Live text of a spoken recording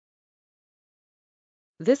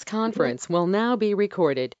This conference will now be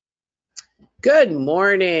recorded. Good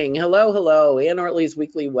morning. Hello, hello. Ann Ortelee's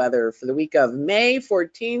weekly weather for the week of May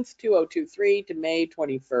 14th, 2023 to May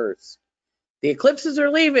 21st. The eclipses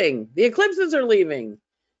are leaving. The eclipses are leaving,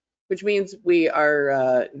 which means we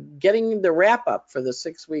are getting the wrap up for the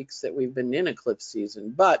 6 weeks that we've been in eclipse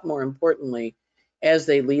season. But more importantly, as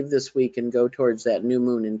they leave this week and go towards that new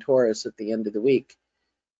moon in Taurus at the end of the week,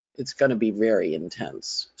 it's going to be very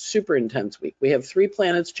intense, super intense week. We have 3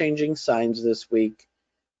 planets changing signs this week.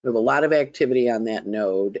 We have a lot of activity on that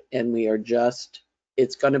node, and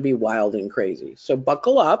it's going to be wild and crazy. So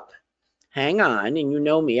buckle up, hang on, and you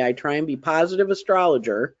know me, I try and be positive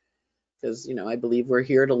astrologer because, I believe we're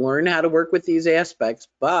here to learn how to work with these aspects,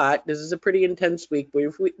 but this is a pretty intense week.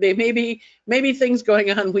 There may be things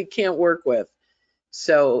going on we can't work with.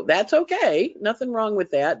 So that's okay, nothing wrong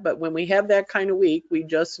with that. But when we have that kind of week, we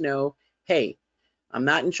just know, hey, I'm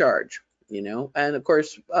not in charge, And of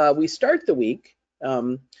course, we start the week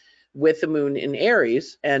with the moon in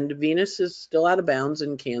Aries, and Venus is still out of bounds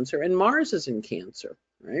in Cancer, and Mars is in Cancer,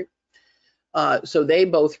 right? So they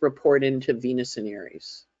both report into Venus in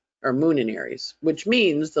Aries, or moon in Aries, which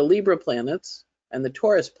means the Libra planets and the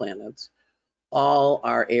Taurus planets all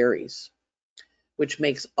are Aries, which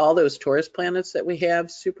makes all those Taurus planets that we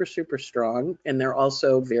have super, super strong, and they're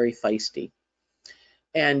also very feisty.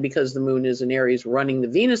 And because the moon is in Aries running the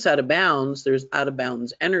Venus out of bounds, there's out of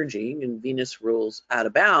bounds energy, and Venus rules out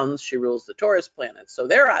of bounds. She rules the Taurus planets, so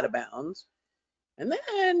they're out of bounds. And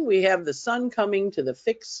then we have the sun coming to the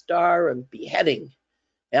fixed star of beheading,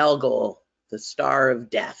 Algol, the star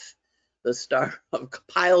of death, the star of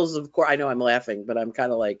piles of I know I'm laughing, but I'm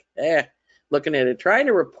kind of like, looking at it, trying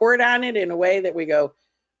to report on it in a way that we go,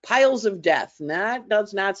 piles of death. That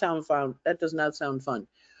does not sound fun. That does not sound fun.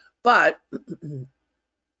 But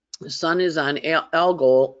the sun is on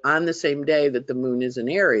Algol on the same day that the moon is in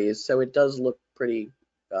Aries, so it does look pretty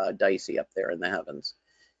dicey up there in the heavens.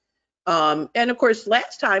 And of course,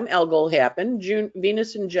 last time Algol happened,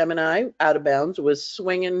 Venus in Gemini, out of bounds, was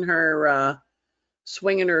swinging her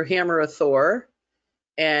hammer of Thor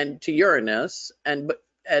and to Uranus and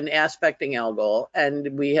aspecting Algol,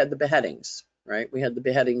 and we had the beheadings, right? We had the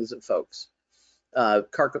beheadings of folks,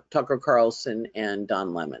 Tucker Carlson and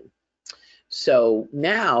Don Lemon. So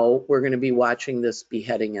now we're going to be watching this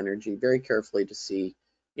beheading energy very carefully to see,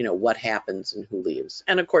 what happens and who leaves.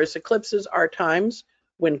 And of course, eclipses are times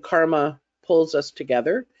when karma pulls us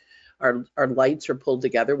together. Our lights are pulled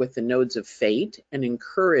together with the nodes of fate and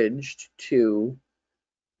encouraged to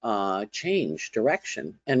change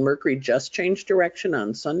direction. And Mercury just changed direction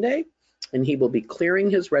on Sunday, and he will be clearing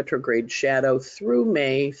his retrograde shadow through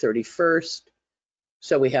May 31st.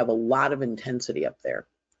 So we have a lot of intensity up there,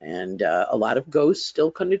 and a lot of ghosts still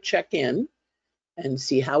come to check in and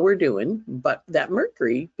see how we're doing. But that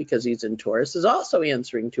Mercury, because he's in Taurus, is also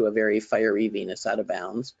answering to a very fiery Venus out of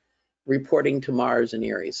bounds, reporting to Mars in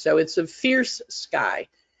Aries. So it's a fierce sky.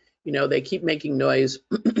 They keep making noise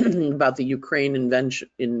about the Ukraine invention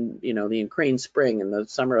in, the Ukraine spring and the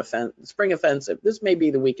spring offensive. This may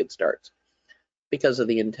be the week it starts because of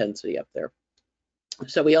the intensity up there.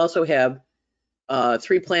 So we also have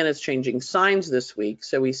 3 planets changing signs this week.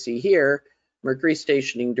 So we see here Mercury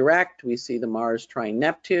stationing direct. We see the Mars trine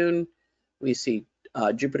Neptune. We see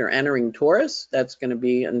Jupiter entering Taurus. That's going to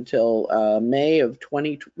be until May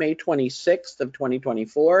 26th of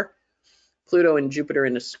 2024. Pluto and Jupiter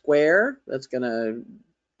in a square. That's going to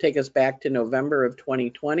take us back to November of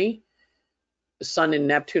 2020. Sun and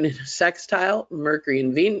Neptune in a sextile. Mercury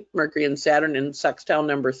and Saturn in sextile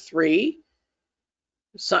number 3.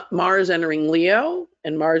 Mars entering Leo,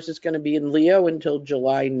 and Mars is going to be in Leo until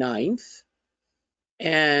July 9th.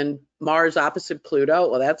 And Mars opposite Pluto,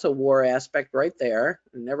 well, that's a war aspect right there.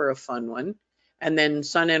 Never a fun one. And then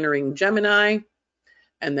Sun entering Gemini,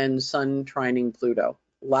 and then Sun trining Pluto.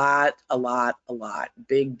 A lot.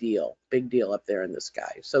 Big deal up there in the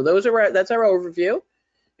sky. So that's our overview.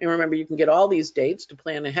 And remember, you can get all these dates to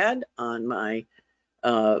plan ahead on my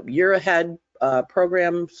year ahead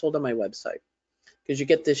program sold on my website, because you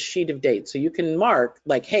get this sheet of dates. So you can mark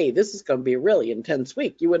like, hey, this is going to be a really intense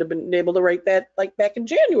week. You would have been able to write that like back in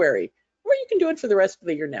January, or you can do it for the rest of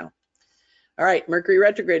the year now. All right, Mercury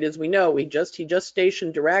retrograde, as we know, he just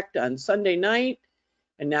stationed direct on Sunday night.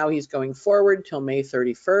 And now he's going forward till May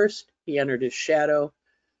 31st. He entered his shadow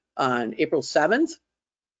on April 7th,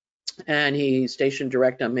 and he stationed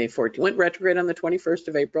direct on May 14th. Went retrograde on the 21st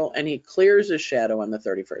of April, and he clears his shadow on the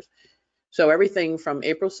 31st. So everything from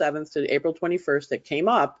April 7th to April 21st that came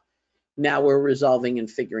up, now we're resolving and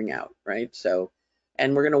figuring out, right? So,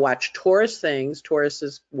 and we're going to watch Taurus things. Taurus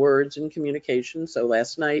is words and communication. So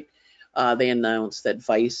last night They announced that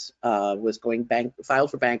Vice was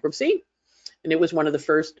filed for bankruptcy, and it was one of the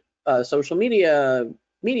first social media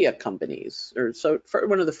companies, or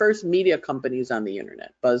one of the first media companies on the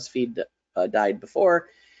internet. BuzzFeed died before.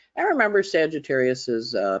 I remember Sagittarius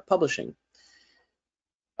is publishing.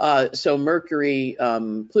 So Mercury,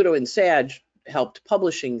 Pluto and Sag helped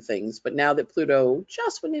publishing things, but now that Pluto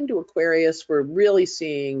just went into Aquarius, we're really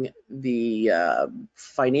seeing the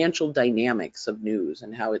financial dynamics of news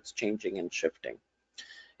and how it's changing and shifting.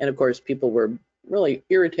 And of course, people were really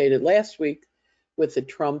irritated last week with the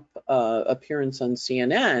Trump appearance on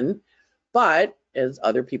CNN, but as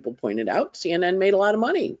other people pointed out, CNN made a lot of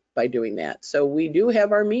money by doing that. So we do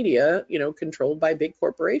have our media, controlled by big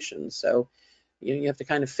corporations. So you have to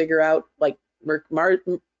kind of figure out, like,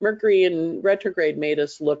 Mercury in retrograde made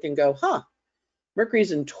us look and go,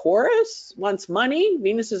 Mercury's in Taurus, wants money.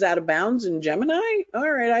 Venus is out of bounds in Gemini.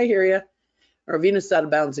 All right, I hear you. Or Venus is out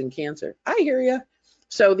of bounds in Cancer. I hear you.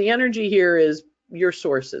 So the energy here is your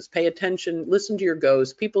sources. Pay attention, listen to your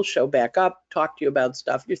goals. People show back up, talk to you about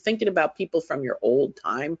stuff. You're thinking about people from your old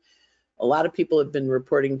time. A lot of people have been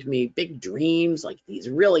reporting to me big dreams, like these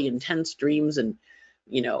really intense dreams, and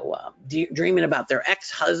dreaming about their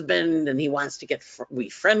ex-husband, and he wants to get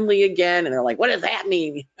friendly again, and they're like, what does that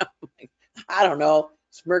mean? I don't know.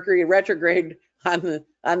 It's Mercury retrograde on the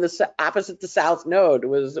opposite the South Node. It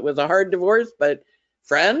was a hard divorce, but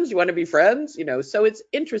friends, you want to be friends, so it's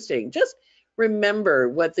interesting. Just remember,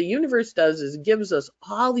 what the universe does is gives us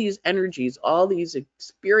all these energies, all these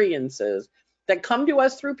experiences that come to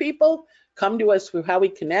us through people, come to us through how we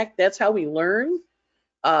connect. That's how we learn.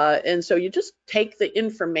 And so you just take the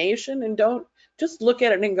information and don't just look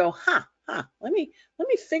at it and go, let me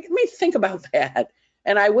think about that.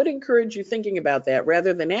 And I would encourage you thinking about that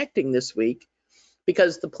rather than acting this week,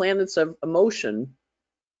 because the planets of emotion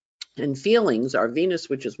and feelings, our Venus,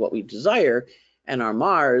 which is what we desire, and our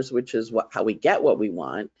Mars, which is how we get what we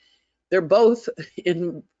want, they're both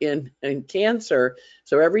in Cancer.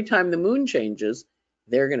 So every time the moon changes,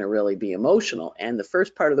 they're going to really be emotional. And the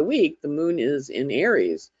first part of the week, the moon is in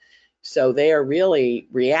Aries. So they are really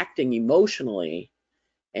reacting emotionally.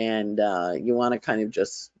 And you want to kind of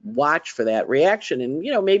just watch for that reaction and,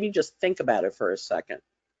 maybe just think about it for a second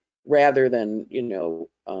rather than,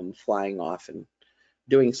 flying off and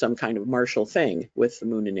doing some kind of martial thing with the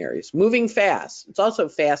moon in Aries. Moving fast. It's also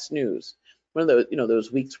fast news. One of those,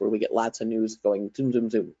 those weeks where we get lots of news going zoom, zoom,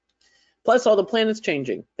 zoom. Plus all the planets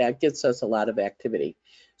changing. That gets us a lot of activity.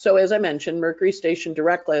 So as I mentioned, Mercury stationed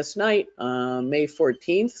direct last night, May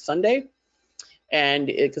 14th, Sunday. And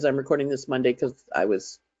because I'm recording this Monday because I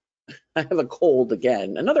have a cold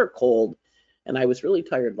again, another cold. And I was really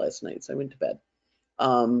tired last night, so I went to bed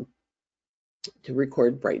to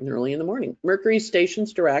record bright and early in the morning. Mercury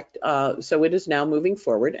stations direct, so it is now moving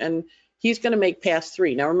forward, and he's going to make past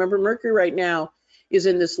 3. Now remember, Mercury right now is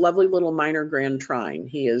in this lovely little minor grand trine.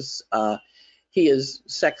 He is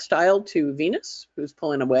sextile to Venus, who's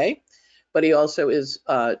pulling away, but he also is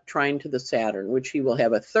trine to the Saturn, which he will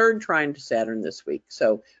have a third trine to Saturn this week.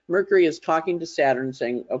 So Mercury is talking to Saturn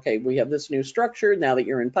saying, okay, we have this new structure. Now that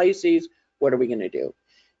you're in Pisces, what are we going to do?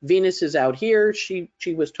 Venus is out here. She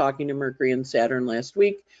was talking to Mercury and Saturn last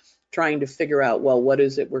week, trying to figure out, well, what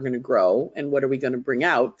is it we're going to grow and what are we going to bring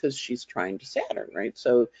out, because she's trying to Saturn, right?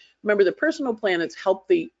 So remember, the personal planets help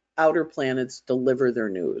the outer planets deliver their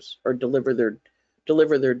news or deliver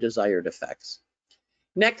their desired effects.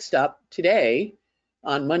 Next up today,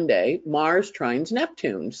 on Monday, Mars trines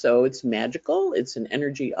Neptune. So it's magical. It's an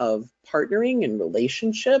energy of partnering and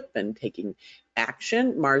relationship and taking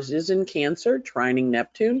action. Mars is in Cancer, trining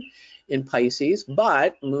Neptune in Pisces,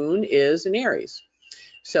 but Moon is in Aries.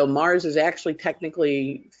 So Mars is actually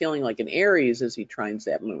technically feeling like an Aries as he trines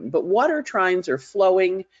that Moon. But water trines are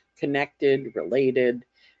flowing, connected, related.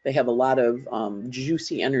 They have a lot of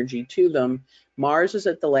juicy energy to them. Mars is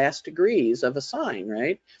at the last degrees of a sign,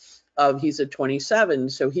 right? He's at 27,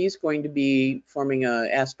 so he's going to be forming an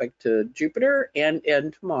aspect to Jupiter and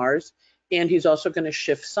to Mars, and he's also going to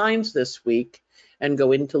shift signs this week and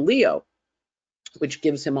go into Leo, which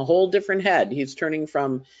gives him a whole different head. He's turning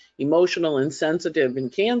from emotional and sensitive in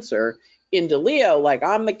Cancer into Leo, like,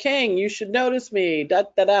 I'm the king, you should notice me,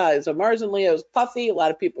 da-da-da. So Mars and Leo is puffy. A lot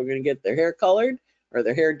of people are going to get their hair colored or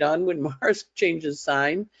their hair done when Mars changes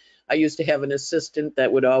sign. I used to have an assistant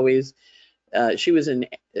that would always, she was an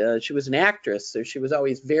actress, so she was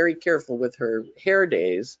always very careful with her hair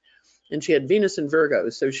days, and she had Venus in Virgo,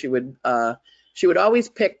 so she would always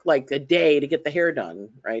pick like a day to get the hair done,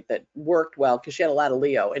 right? That worked well because she had a lot of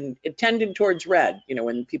Leo, and it tended towards red,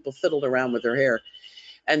 when people fiddled around with her hair.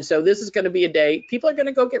 And so this is going to be a day people are going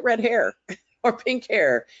to go get red hair. or pink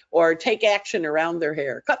hair, or take action around their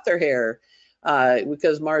hair, cut their hair,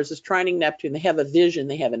 because Mars is trining Neptune. They have a vision,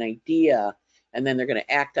 they have an idea, and then they're going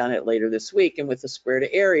to act on it later this week. And with the square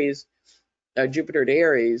to Aries, Jupiter to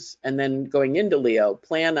Aries, and then going into Leo,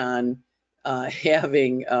 plan on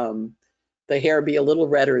having the hair be a little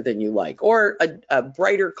redder than you like, or a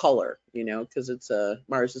brighter color, because it's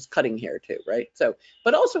Mars is cutting hair too, right? So,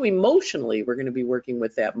 but also emotionally, we're going to be working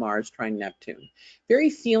with that Mars trine Neptune. Very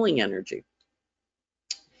feeling energy.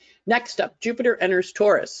 Next up, Jupiter enters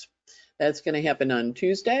Taurus. That's going to happen on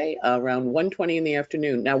Tuesday around 1:20 in the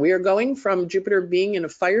afternoon. Now, we are going from Jupiter being in a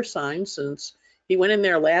fire sign, since he went in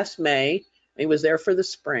there last May. He was there for the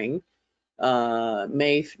spring,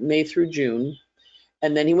 May through June,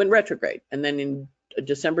 and then he went retrograde. And then in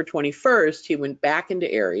December 21st, he went back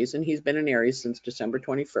into Aries, and he's been in Aries since December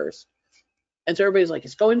 21st. And so everybody's like,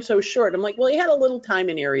 it's going so short. I'm like, well, he had a little time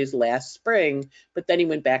in Aries last spring, but then he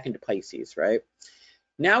went back into Pisces, right?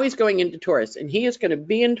 Now he's going into Taurus, and he is going to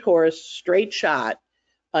be in Taurus straight shot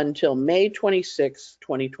until May 26,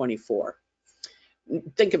 2024.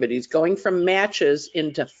 Think of it, he's going from matches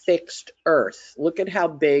into fixed Earth. Look at how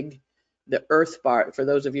big the Earth bar, for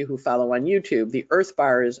those of you who follow on YouTube, the Earth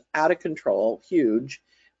bar is out of control, huge,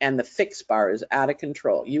 and the fixed bar is out of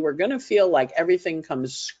control. You are going to feel like everything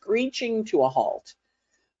comes screeching to a halt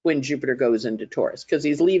when Jupiter goes into Taurus, because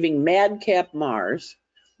he's leaving madcap Mars,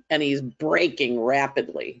 and he's breaking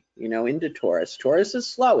rapidly, into Taurus. Taurus is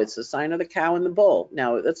slow. It's the sign of the cow and the bull.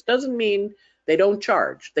 Now, that doesn't mean they don't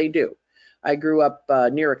charge. They do. I grew up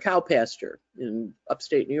near a cow pasture in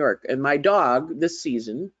upstate New York, and my dog this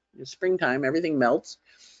season, in springtime, everything melts.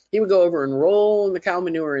 He would go over and roll in the cow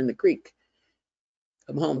manure in the creek.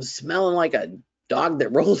 Come home smelling like a dog that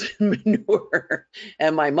rolled in manure.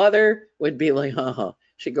 And my mother would be like,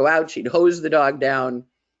 she'd go out, she'd hose the dog down,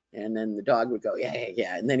 and then the dog would go,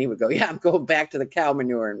 yeah. And then he would go, yeah, I'm going back to the cow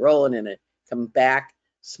manure and rolling in it. Come back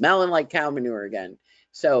smelling like cow manure again.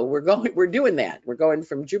 So we're doing that. We're going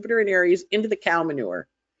from Jupiter and Aries into the cow manure.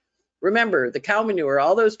 Remember, the cow manure,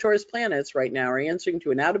 all those Taurus planets right now are answering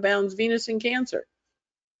to an out of bounds Venus in Cancer.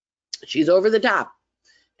 She's over the top.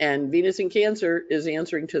 And Venus in Cancer is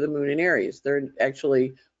answering to the moon in Aries. They're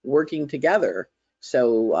actually working together.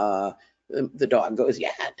 So the dog goes,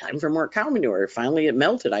 yeah, time for more cow manure. Finally, it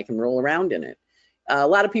melted. I can roll around in it. A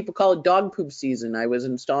lot of people call it dog poop season. I was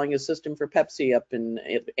installing a system for Pepsi up in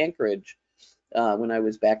Anchorage when I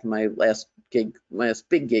was back in my last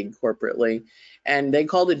big gig corporately, and they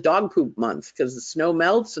called it dog poop month because the snow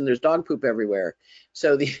melts and there's dog poop everywhere.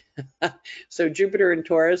 So so Jupiter and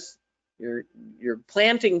Taurus, you're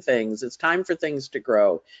planting things. It's time for things to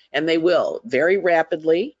grow, and they will very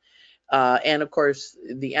rapidly. And of course,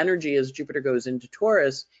 the energy as Jupiter goes into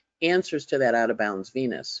Taurus answers to that out of bounds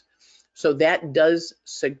Venus. So that does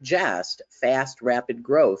suggest fast, rapid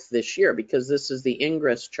growth this year, because this is the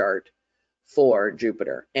ingress chart for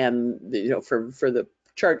Jupiter. And for the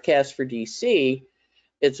chart cast for DC,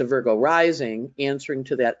 it's a Virgo rising answering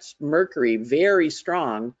to that Mercury, very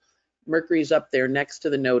strong. Mercury's up there next to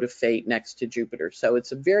the node of fate, next to Jupiter. So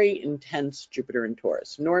it's a very intense Jupiter and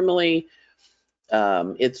Taurus. Normally,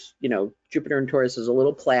 it's, Jupiter and Taurus is a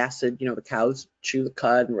little placid. The cows chew the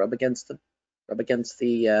cud and rub against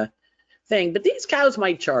the thing, but these cows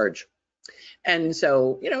might charge. And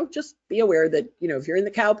so, just be aware that, if you're in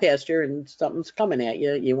the cow pasture and something's coming at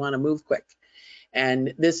you, you want to move quick.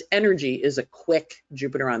 And this energy is a quick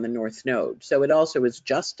Jupiter on the North Node. So it also is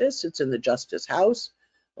justice. It's in the justice house.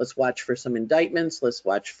 Let's watch for some indictments. Let's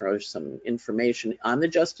watch for some information on the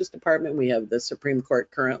Justice Department. We have the Supreme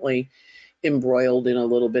Court currently embroiled in a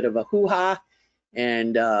little bit of a hoo-ha.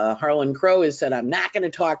 And Harlan Crow has said, I'm not going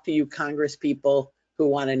to talk to you Congress people who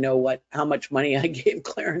want to know how much money I gave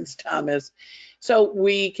Clarence Thomas. So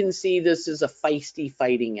we can see this is a feisty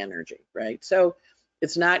fighting energy, right? So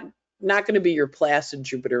it's not going to be your placid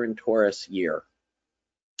Jupiter and Taurus year,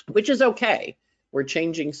 which is okay. We're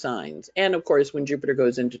changing signs. And of course, when Jupiter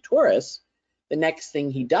goes into Taurus, the next thing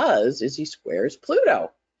he does is he squares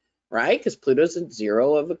Pluto, right? Because Pluto's at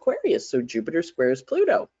 0 of Aquarius. So Jupiter squares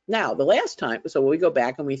Pluto. Now, the last time, so we go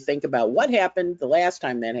back and we think about what happened the last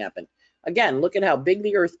time that happened. Again, look at how big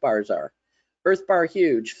the Earth bars are. Earth bar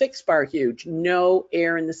huge, fixed bar huge, no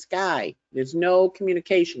air in the sky. There's no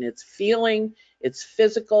communication. It's feeling, it's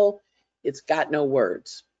physical, it's got no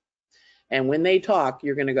words. And when they talk,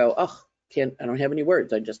 you're going to go, oh, I don't have any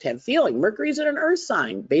words. I just have feeling. Mercury's in an Earth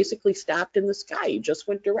sign, basically stopped in the sky. He just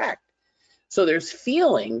went direct. So there's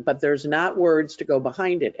feeling, but there's not words to go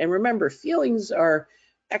behind it. And remember, feelings are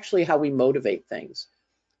actually how we motivate things.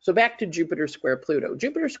 So back to Jupiter square Pluto.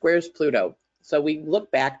 Jupiter squares Pluto. So we look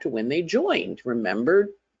back to when they joined. Remember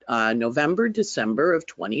November, December of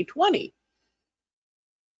 2020.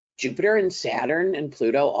 Jupiter and Saturn and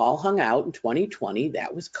Pluto all hung out in 2020.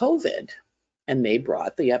 That was COVID. And they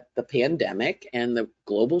brought the pandemic and the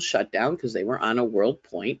global shutdown because they were on a world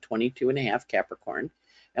point, 22.5 Capricorn.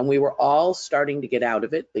 And we were all starting to get out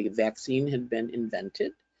of it. The vaccine had been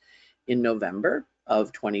invented in November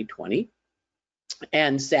of 2020.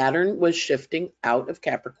 And Saturn was shifting out of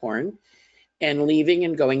Capricorn and leaving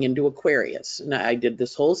and going into Aquarius. And I did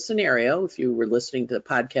this whole scenario, if you were listening to the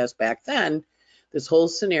podcast back then, this whole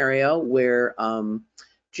scenario where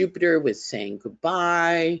Jupiter was saying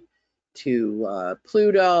goodbye to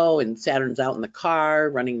Pluto, and Saturn's out in the car,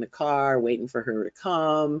 running the car, waiting for her to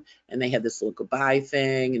come. And they had this little goodbye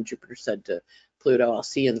thing. And Jupiter said to Pluto, I'll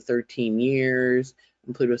see you in 13 years.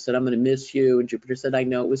 And Pluto said, I'm going to miss you. And Jupiter said, I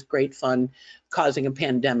know, it was great fun causing a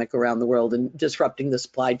pandemic around the world and disrupting the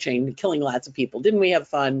supply chain and killing lots of people. Didn't we have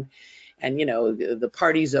fun? And, you know, the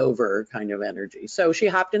party's over kind of energy. So she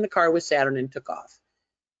hopped in the car with Saturn and took off.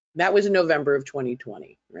 That was in November of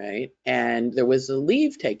 2020, right? And there was a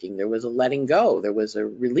leave taking, there was a letting go, there was a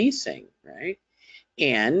releasing, right?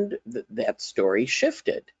 And that story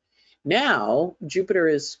shifted. Now, Jupiter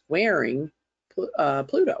is squaring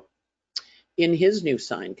Pluto in his new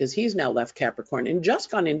sign because he's now left Capricorn and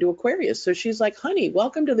just gone into Aquarius. So she's like, honey,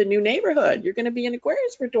 welcome to the new neighborhood. You're going to be in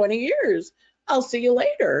Aquarius for 20 years. I'll see you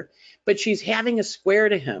later. But she's having a square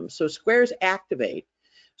to him. So squares activate.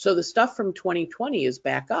 So the stuff from 2020 is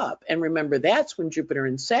back up. And remember, that's when Jupiter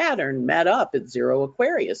and Saturn met up at 0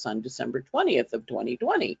 Aquarius on December 20th of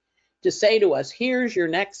 2020 to say to us, here's your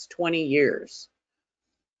next 20 years.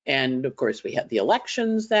 And of course, we had the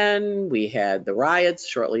elections then, we had the riots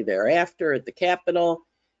shortly thereafter at the Capitol,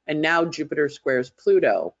 and now Jupiter squares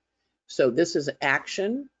Pluto. So this is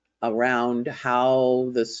action around how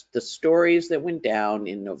the stories that went down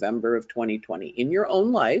in November of 2020 in your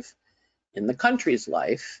own life, in the country's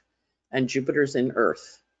life, and Jupiter's in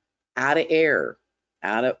Earth, out of air,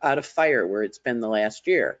 out of fire, where it's been the last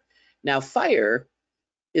year. Now, fire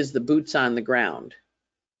is the boots on the ground.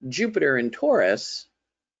 Jupiter in Taurus,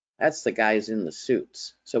 that's the guys in the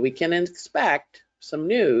suits. So we can expect some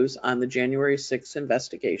news on the January 6th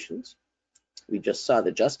investigations. We just saw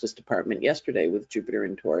the Justice Department yesterday with Jupiter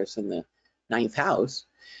in Taurus in the 9th house.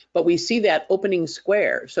 But we see that opening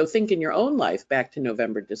square. So think in your own life back to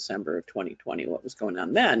November, December of 2020, what was going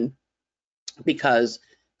on then, because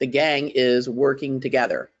the gang is working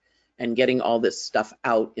together and getting all this stuff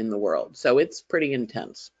out in the world. So it's pretty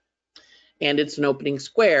intense. And it's an opening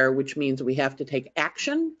square, which means we have to take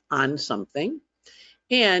action on something.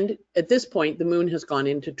 And at this point, the moon has gone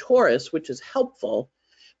into Taurus, which is helpful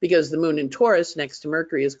because the moon in Taurus next to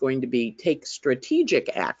Mercury is going to be take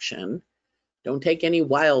strategic action. Don't take any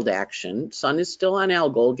wild action. Sun is still on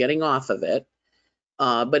Algol, getting off of it.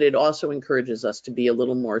 But it also encourages us to be a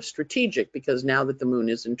little more strategic because now that the moon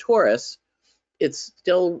is in Taurus, it's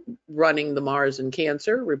still running the Mars in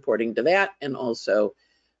Cancer, reporting to that, and also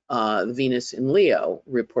Venus in Leo,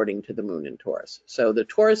 reporting to the moon in Taurus. So the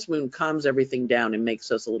Taurus moon calms everything down and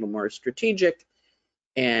makes us a little more strategic.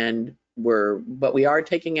 And but we are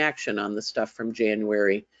taking action on the stuff from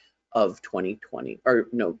January of 2020, or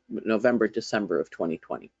no, November, December of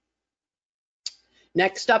 2020.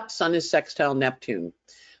 Next up, Sun is sextile Neptune.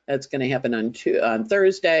 That's going to happen on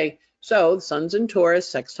Thursday. So the Sun's in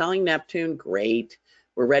Taurus, sextiling Neptune, great.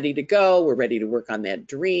 We're ready to go. We're ready to work on that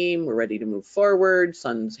dream. We're ready to move forward.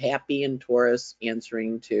 Sun's happy in Taurus,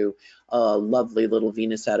 answering to a lovely little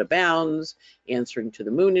Venus out of bounds, answering to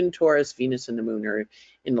the moon in Taurus. Venus and the moon are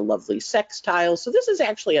in a lovely sextile. So this is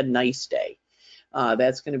actually a nice day.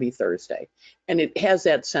 That's going to be Thursday. And it has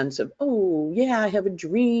that sense of, oh, yeah, I have a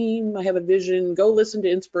dream, I have a vision. Go listen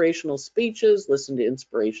to inspirational speeches, listen to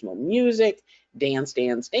inspirational music, dance,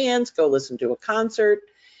 dance, dance, go listen to a concert.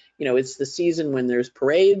 You know, it's the season when there's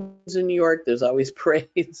parades in New York. There's always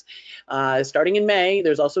parades. Starting in May,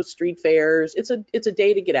 there's also street fairs. It's a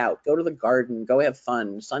day to get out, go to the garden, go have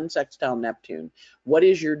fun. Sun sextile Neptune. What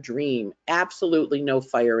is your dream? Absolutely no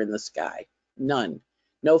fire in the sky. None.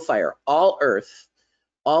 No fire, all earth,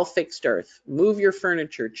 all fixed earth. Move your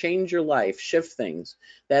furniture, change your life, shift things.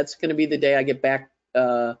 That's going to be the day I get back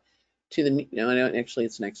to the, no, actually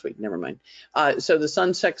it's next week, never mind. So the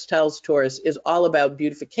Sun sextiles Taurus is all about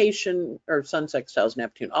beautification, or Sun sextiles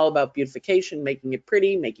Neptune, all about beautification, making it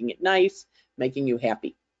pretty, making it nice, making you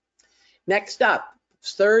happy. Next up,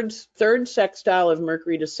 third sextile of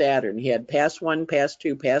Mercury to Saturn. He had pass 1, pass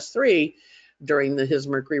 2, pass 3 during his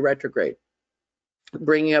Mercury retrograde,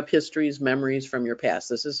 bringing up histories, memories from your past.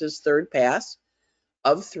 This is his third pass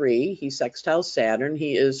of 3. He sextiles Saturn.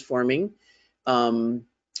 He is forming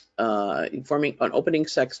forming an opening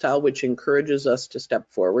sextile, which encourages us to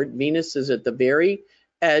step forward. Venus is at the very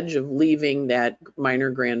edge of leaving that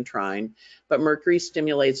minor grand trine, but Mercury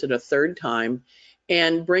stimulates it a third time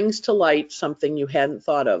and brings to light something you hadn't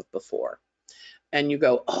thought of before. And you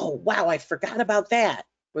go, oh, wow, I forgot about that.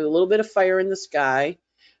 With a little bit of fire in the sky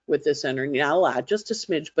with this energy, not a lot, just a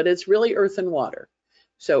smidge, but it's really earth and water.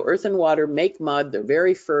 So earth and water make mud, they're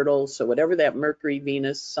very fertile. So whatever that Mercury,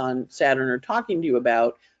 Venus, Sun, Saturn are talking to you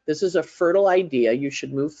about, this is a fertile idea you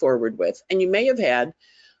should move forward with. And you may have had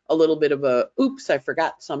a little bit of a, oops, I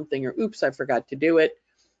forgot something, or oops, I forgot to do it.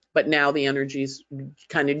 But now the energy's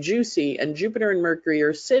kind of juicy, and Jupiter and Mercury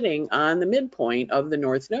are sitting on the midpoint of the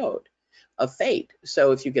North Node of fate.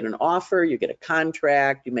 So if you get an offer, you get a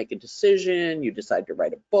contract, you make a decision, you decide to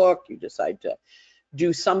write a book, you decide to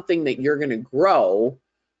do something that you're going to grow,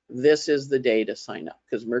 this is the day to sign up,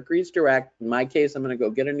 because Mercury's direct. In my case, I'm going to go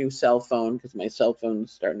get a new cell phone because my cell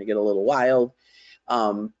phone's starting to get a little wild.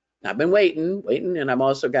 I've been waiting, and I've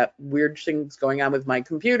also got weird things going on with my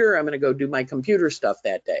computer. I'm going to go do my computer stuff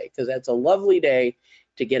that day, because that's a lovely day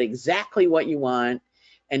to get exactly what you want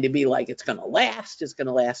and to be like, it's going to last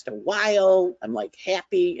a while. I'm like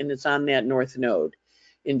happy, and it's on that North Node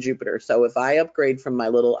in Jupiter. So if I upgrade from my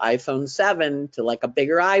little iPhone 7 to like a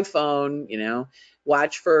bigger iPhone, you know,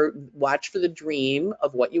 watch for the dream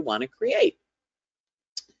of what you want to create.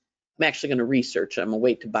 I'm actually going to research it. I'm going to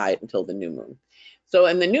wait to buy it until the new moon. So,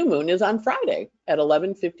 and the new moon is on Friday at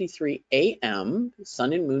 11:53 a.m.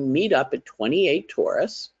 Sun and moon meet up at 28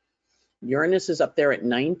 Taurus. Uranus is up there at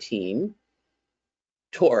 19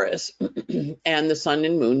 Taurus, and the sun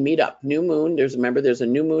and moon meet up. New moon, remember there's a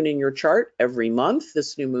new moon in your chart every month.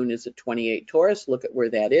 This new moon is at 28 Taurus. Look at where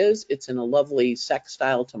that is. It's in a lovely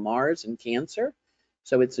sextile to Mars in Cancer.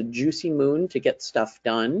 So it's a juicy moon to get stuff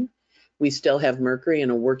done. We still have Mercury in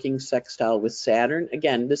a working sextile with Saturn.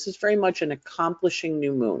 Again, this is very much an accomplishing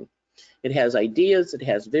new moon. It has ideas, it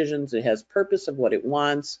has visions, it has purpose of what it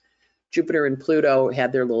wants. Jupiter and Pluto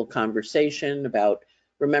had their little conversation about,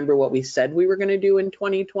 remember what we said we were going to do in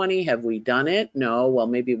 2020? Have we done it? No. Well,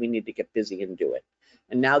 maybe we need to get busy and do it.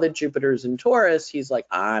 And now that Jupiter's in Taurus, he's like,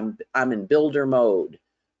 I'm in builder mode.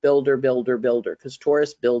 Builder, because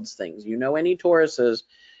Taurus builds things. You know, any Tauruses,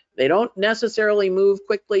 they don't necessarily move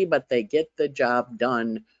quickly, but they get the job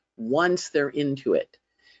done once they're into it.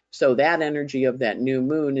 So that energy of that new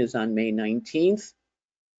moon is on May 19th,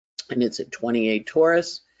 and it's at 28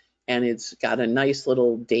 Taurus, and it's got a nice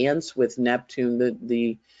little dance with Neptune.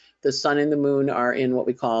 The sun and the moon are in what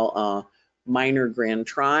we call minor grand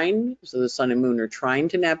trine. So the sun and moon are trine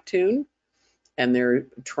to Neptune, and they're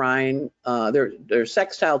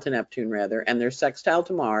sextile to Neptune rather, and they're sextile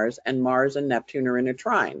to Mars, and Mars and Neptune are in a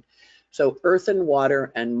trine. So earth and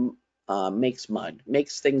water and makes mud,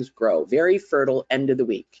 makes things grow. Very fertile end of the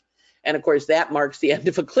week. And of course that marks the end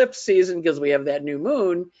of eclipse season because we have that new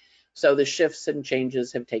moon. So the shifts and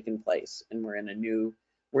changes have taken place, and we're in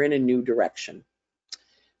a new direction.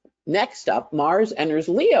 Next up, Mars enters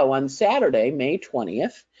Leo on Saturday, May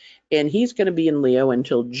 20th, and he's going to be in Leo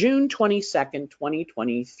until June 22nd,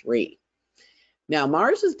 2023. Now,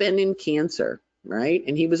 Mars has been in Cancer, right?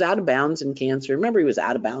 And he was out of bounds in Cancer. Remember, he was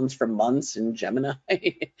out of bounds for months in Gemini.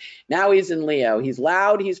 Now he's in Leo. He's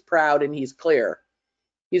loud, he's proud, and he's clear.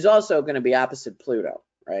 He's also going to be opposite Pluto,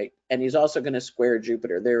 right? And he's also going to square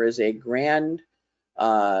Jupiter. There is a grand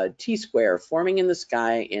T-square forming in the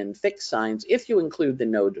sky in fixed signs. If you include the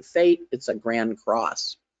node of fate, it's a grand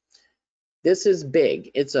cross. This is big.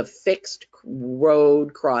 It's a fixed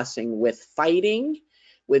road crossing with fighting,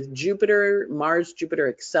 with Jupiter, Mars, Jupiter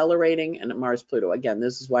accelerating, and Mars, Pluto. Again,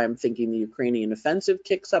 this is why I'm thinking the Ukrainian offensive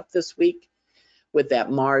kicks up this week. With that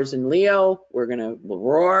Mars and Leo, we're going to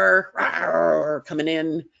roar, coming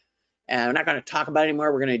in, and we're not going to talk about it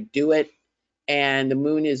anymore. We're going to do it. And the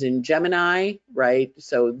moon is in Gemini, right?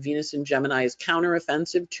 So Venus in Gemini is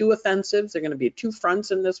counteroffensive, two offensives. There are going to be two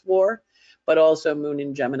fronts in this war, but also moon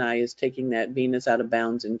in Gemini is taking that Venus out of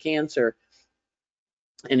bounds in Cancer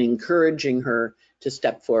and encouraging her to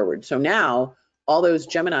step forward. So now all those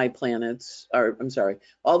Gemini planets, or I'm sorry,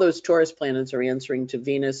 all those Taurus planets are answering to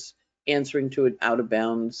Venus, answering to an out of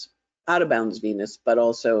bounds Venus, but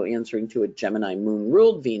also answering to a Gemini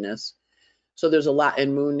moon-ruled Venus. So there's a lot,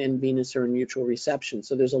 and moon and Venus are in mutual reception.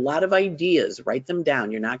 So there's a lot of ideas. Write them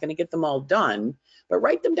down. You're not going to get them all done, but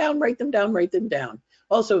write them down, write them down, write them down.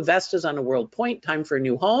 Also, Vesta's on a world point. Time for a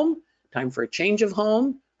new home, time for a change of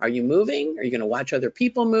home. Are you moving? Are you going to watch other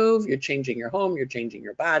people move? You're changing your home, you're changing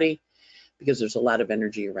your body, because there's a lot of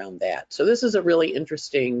energy around that. So this is a really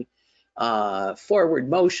interesting forward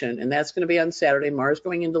motion, and that's going to be on Saturday. Mars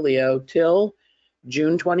going into Leo till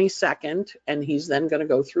June 22nd, and he's then going to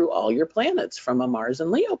go through all your planets from a Mars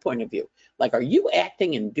and Leo point of view. Like, are you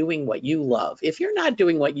acting and doing what you love? If you're not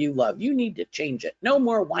doing what you love, you need to change it. No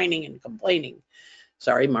more whining and complaining.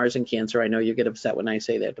 Sorry, Mars and Cancer. I know you get upset when I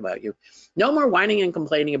say that about you. No more whining and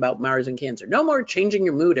complaining about Mars and Cancer. No more changing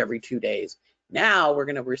your mood every 2 days. Now we're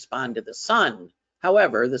going to respond to the sun.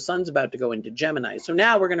 However, the sun's about to go into Gemini. So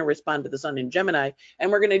now we're going to respond to the sun in Gemini,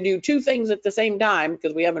 and we're going to do two things at the same time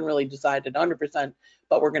because we haven't really decided 100%,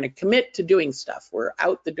 but we're going to commit to doing stuff. We're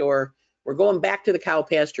out the door. We're going back to the cow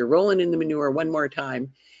pasture, rolling in the manure one more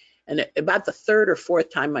time. And about the third or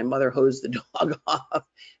fourth time my mother hosed the dog off,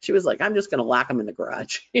 she was like, I'm just going to lock him in the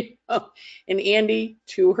garage. And Andy,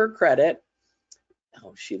 to her credit,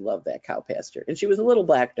 oh, she loved that cow pasture. And she was a little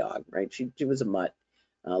black dog, right? She was a mutt.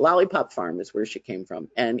 Lollipop Farm is where she came from.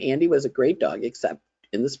 And Andy was a great dog, except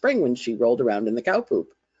in the spring when she rolled around in the cow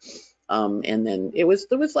poop. And then it was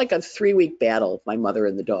like a 3-week battle, my mother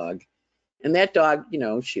and the dog. And that dog,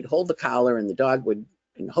 she'd hold the collar and the dog would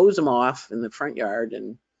hose him off in the front yard.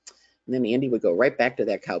 And then Andy would go right back to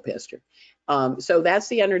that cow pasture. So that's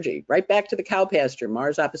the energy, right back to the cow pasture.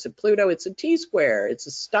 Mars opposite Pluto, it's a T-square. It's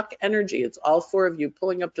a stuck energy. It's all four of you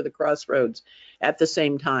pulling up to the crossroads at the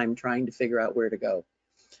same time, trying to figure out where to go.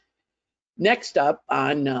 Next up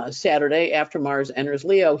on Saturday, after Mars enters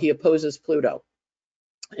Leo, he opposes Pluto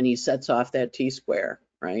and he sets off that T-square,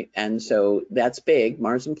 right? And so that's big.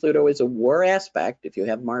 Mars and Pluto is a war aspect. If you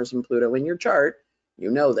have Mars and Pluto in your chart, you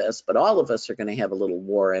know this, but all of us are going to have a little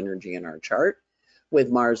war energy in our chart with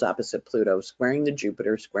Mars opposite Pluto, squaring the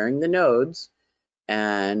Jupiter, squaring the nodes.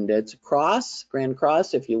 And it's a cross, grand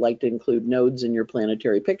cross, if you like to include nodes in your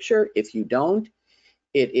planetary picture. If you don't,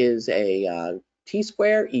 it is a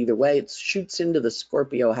T-square. Either way, it shoots into the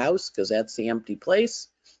Scorpio house because that's the empty place,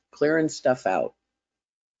 clearing stuff out.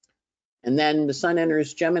 And then the sun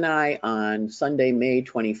enters Gemini on Sunday, May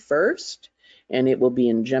 21st, and it will be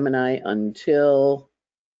in Gemini until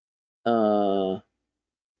June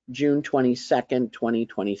 22nd,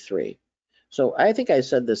 2023. So I think I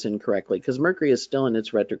said this incorrectly because Mercury is still in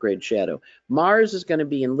its retrograde shadow. Mars is going to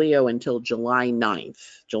be in Leo until July 9th.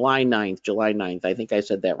 July 9th. I think I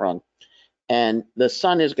said that wrong. And the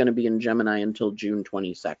sun is going to be in Gemini until June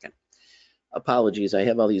 22nd. Apologies, I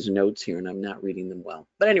have all these notes here and I'm not reading them well.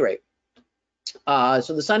 But anyway, so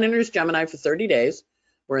the sun enters Gemini for 30 days.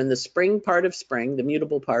 We're in the spring part of spring, the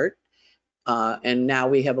mutable part. And now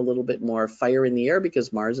we have a little bit more fire in the air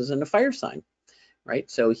because Mars is in a fire sign,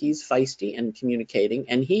 right? So he's feisty and communicating,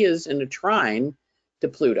 and he is in a trine to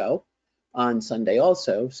Pluto on Sunday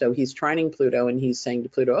also. So he's trining Pluto and he's saying to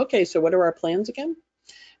Pluto, okay, so what are our plans again?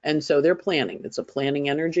 And so they're planning. It's a planning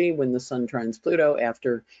energy when the sun trines Pluto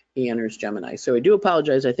after he enters Gemini. So I do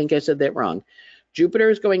apologize. I think I said that wrong. Jupiter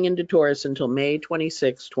is going into Taurus until May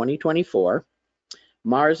 26, 2024.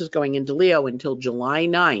 Mars is going into Leo until July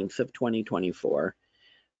 9th of 2024.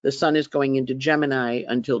 The sun is going into Gemini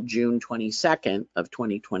until June 22nd of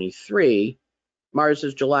 2023. Mars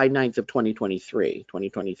is July 9th of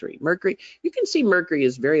 2023. Mercury, you can see Mercury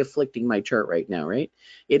is very afflicting my chart right now, right?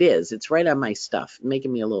 It is. It's right on my stuff,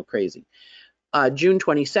 making me a little crazy. June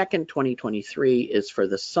 22nd, 2023 is for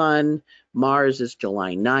the sun. Mars is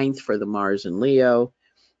July 9th for the Mars in Leo.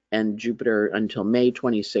 And Jupiter until May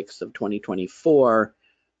 26th of 2024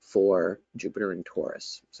 for Jupiter in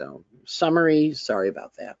Taurus. So summary, sorry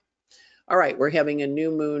about that. All right, we're having a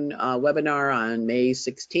new moon webinar on May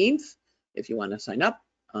 16th. If you want to sign up,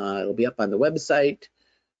 it'll be up on the website.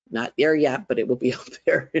 Not there yet, but it will be up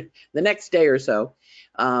there the next day or so.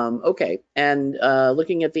 Okay, and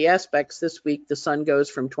looking at the aspects this week, the sun goes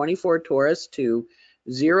from 24 Taurus to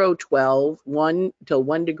 0-12, 1 till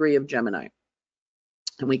 1 degree of Gemini.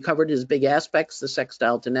 And we covered his big aspects, the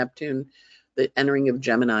sextile to Neptune, the entering of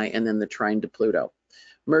Gemini, and then the trine to Pluto.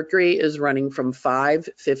 Mercury is running from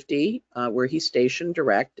 550, where he's stationed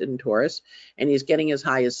direct in Taurus, and he's getting as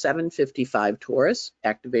high as 755 Taurus,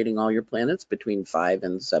 activating all your planets between 5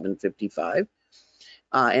 and 755.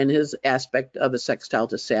 And his aspect of a sextile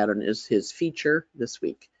to Saturn is his feature this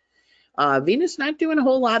week. Venus not doing a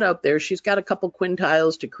whole lot out there. She's got a couple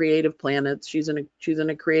quintiles to creative planets. She's in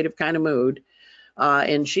a creative kind of mood.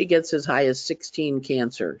 And she gets as high as 16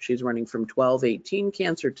 Cancer. She's running from 12-18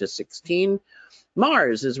 Cancer to 16.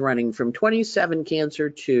 Mars is running from 27 Cancer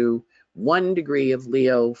to 1 degree of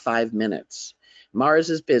Leo, 5 minutes. Mars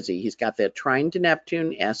is busy. He's got that trine to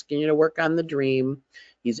Neptune, asking you to work on the dream.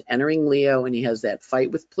 He's entering Leo, and he has that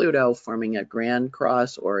fight with Pluto, forming a grand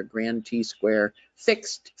cross or a grand T-square.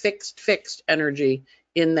 Fixed energy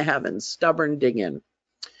in the heavens. Stubborn, dig in.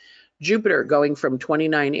 Jupiter going from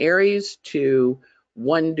 29 Aries to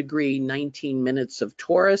 1 degree, 19 minutes of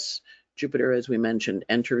Taurus. Jupiter, as we mentioned,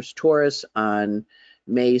 enters Taurus on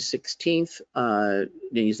May 16th.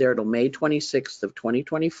 He's there till May 26th of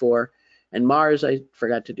 2024. And Mars, I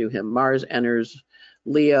forgot to do him. Mars enters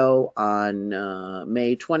Leo on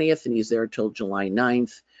May 20th, and he's there till July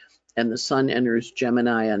 9th. And the Sun enters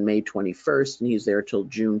Gemini on May 21st, and he's there till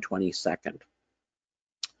June 22nd.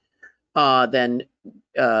 Then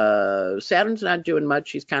Saturn's not doing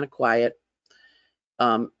much. He's kind of quiet.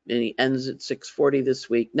 And he ends at 6:40 this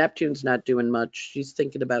week. Neptune's not doing much. She's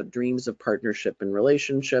thinking about dreams of partnership and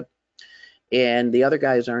relationship. And the other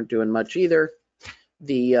guys aren't doing much either.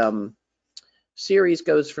 The Ceres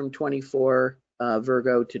goes from 24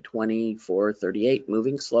 Virgo to 24:38,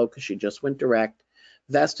 moving slow because she just went direct.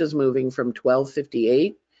 Vesta's moving from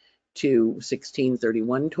 12:58 to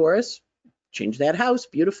 16:31 Taurus. Change that house,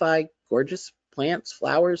 beautify, gorgeous plants,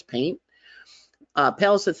 flowers, paint.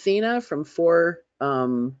 Pallas Athena from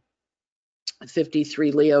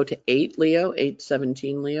 4:53 Leo to 8 Leo,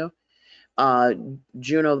 8:17 Leo.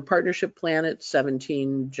 Juno, the partnership planet,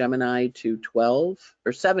 17 Gemini to 12,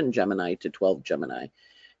 or 7 Gemini to 12 Gemini.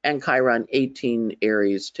 And Chiron, 18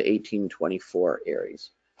 Aries to 1824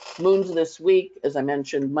 Aries. Moons this week, as I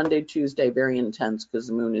mentioned, Monday, Tuesday, very intense because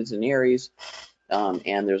the moon is in Aries,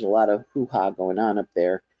 and there's a lot of hoo-ha going on up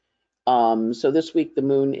there. So this week the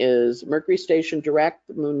moon is Mercury station direct.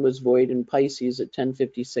 The moon was void in Pisces at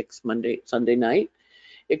 10:56 Sunday night.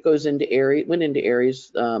 It goes into Aries, went into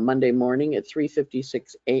Aries Monday morning at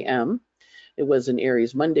 3:56 a.m. It was in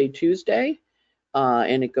Aries Monday, Tuesday,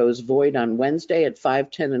 and it goes void on Wednesday at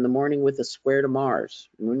 5:10 in the morning with a square to Mars.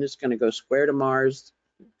 The moon is going to go square to Mars,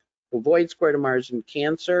 void square to Mars in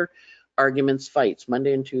Cancer. Arguments, fights.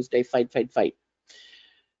 Monday and Tuesday, fight, fight, fight.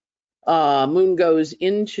 Moon goes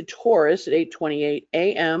into Taurus at 8:28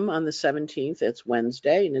 a.m. on the 17th. It's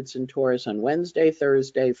Wednesday, and it's in Taurus on Wednesday,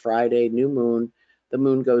 Thursday, Friday, new moon. The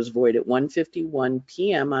moon goes void at 1:51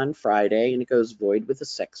 p.m. on Friday, and it goes void with a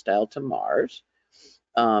sextile to Mars.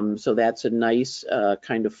 So that's a nice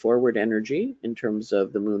kind of forward energy in terms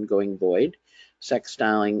of the moon going void,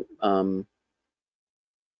 sextiling,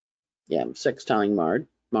 sextiling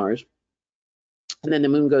Mars. And then the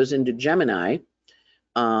moon goes into Gemini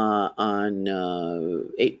on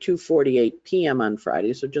 2:48 p.m. on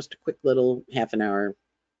Friday. So just a quick little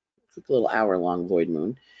hour-long void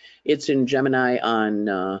moon. It's in Gemini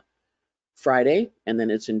on Friday, and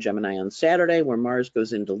then it's in Gemini on Saturday, where Mars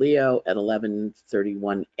goes into Leo at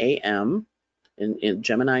 11:31 a.m. in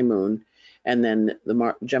Gemini moon. And then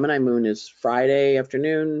the Gemini moon is Friday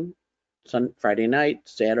afternoon, Friday night,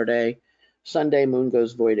 Saturday, Sunday. Moon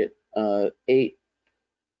goes void at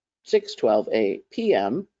 6:12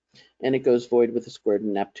 p.m. and it goes void with a square to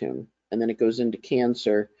Neptune. And then it goes into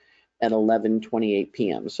Cancer at 11:28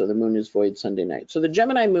 p.m. So the moon is void Sunday night. So the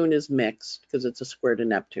Gemini moon is mixed because it's a square to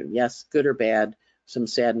Neptune. Yes, good or bad, some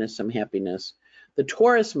sadness, some happiness. The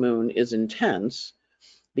Taurus moon is intense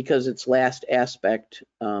because its last aspect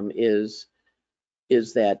is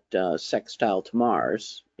that sextile to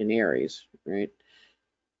Mars in Aries, right?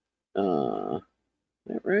 Is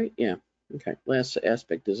that right? Yeah. Okay. Last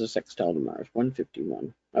aspect is a sextile to Mars,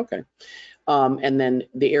 151. Okay. And then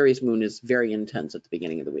the Aries moon is very intense at the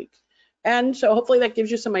beginning of the week. And so hopefully that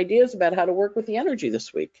gives you some ideas about how to work with the energy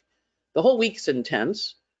this week. The whole week's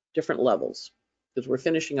intense, different levels, because we're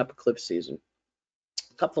finishing up eclipse season.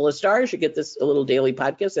 A couple of stars, you get a little daily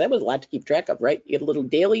podcast. That was a lot to keep track of, right? You get a little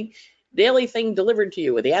daily thing delivered to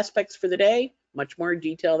you with the aspects for the day, much more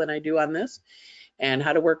detail than I do on this, and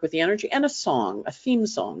how to work with the energy, and a song, a theme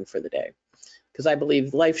song for the day, because I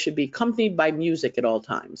believe life should be accompanied by music at all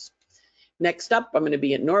times. Next up, I'm going to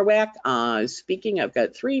be at NORWAC speaking. I've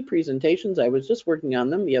got 3 presentations. I was just working on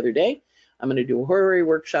them the other day. I'm going to do a horary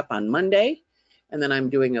workshop on Monday, and then I'm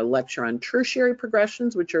doing a lecture on tertiary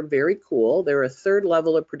progressions, which are very cool. They're a 3rd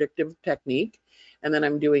level of predictive technique, and then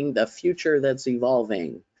I'm doing the future that's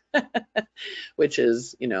evolving, which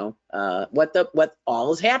is, what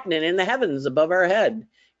all is happening in the heavens above our head,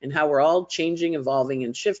 and how we're all changing, evolving,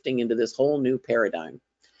 and shifting into this whole new paradigm.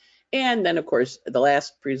 And then, of course, the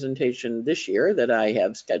last presentation this year that I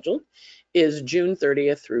have scheduled is June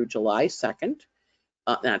 30th through July 2nd.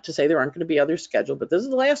 Not to say there aren't going to be others scheduled, but this is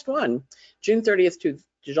the last one, June 30th to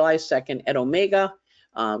July 2nd at Omega,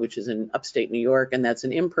 which is in upstate New York, and that's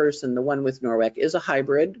an in-person. The one with NORWAC is a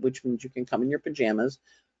hybrid, which means you can come in your pajamas.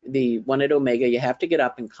 The one at Omega, you have to get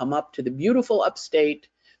up and come up to the beautiful upstate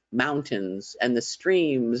mountains and the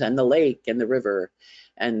streams and the lake and the river.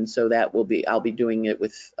 And so I'll be doing it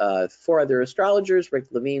with 4 other astrologers, Rick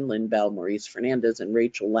Levine, Lynn Bell, Maurice Fernandez, and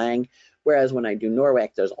Rachel Lang. Whereas when I do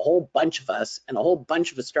NORWAC, there's a whole bunch of us and a whole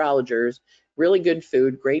bunch of astrologers, really good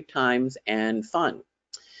food, great times, and fun.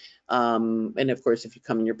 And of course, if you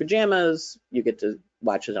come in your pajamas, you get to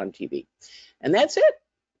watch it on TV. And that's it.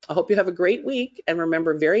 I hope you have a great week. And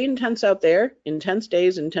remember, very intense out there, intense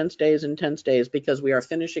days, intense days, intense days, because we are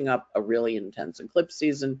finishing up a really intense eclipse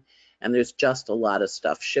season. And there's just a lot of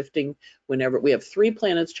stuff shifting whenever we have 3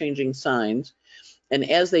 planets changing signs. And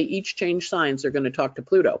as they each change signs, they're going to talk to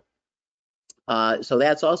Pluto. So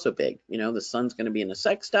that's also big. You know, the sun's going to be in a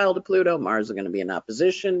sextile to Pluto, Mars is going to be in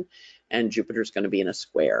opposition, and Jupiter's going to be in a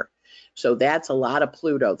square. So that's a lot of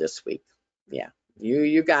Pluto this week. Yeah,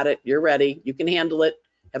 you got it. You're ready. You can handle it.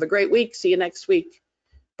 Have a great week. See you next week.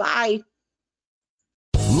 Bye.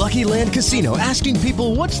 Lucky Land Casino, asking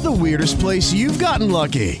people, what's the weirdest place you've gotten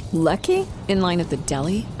lucky? Lucky? In line at the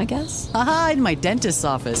deli, I guess? Aha, in my dentist's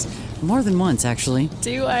office. More than once, actually.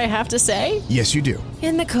 Do I have to say? Yes, you do.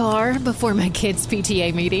 In the car before my kids'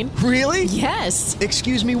 PTA meeting. Really? Yes.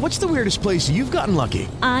 Excuse me, what's the weirdest place you've gotten lucky?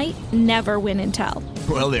 I never win and tell.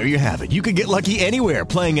 Well, there you have it. You can get lucky anywhere,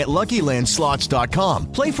 playing at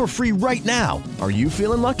LuckyLandSlots.com. Play for free right now. Are you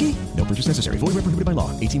feeling lucky? No purchase necessary. Void where prohibited by law.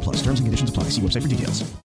 18+. Terms and conditions apply. See website for details.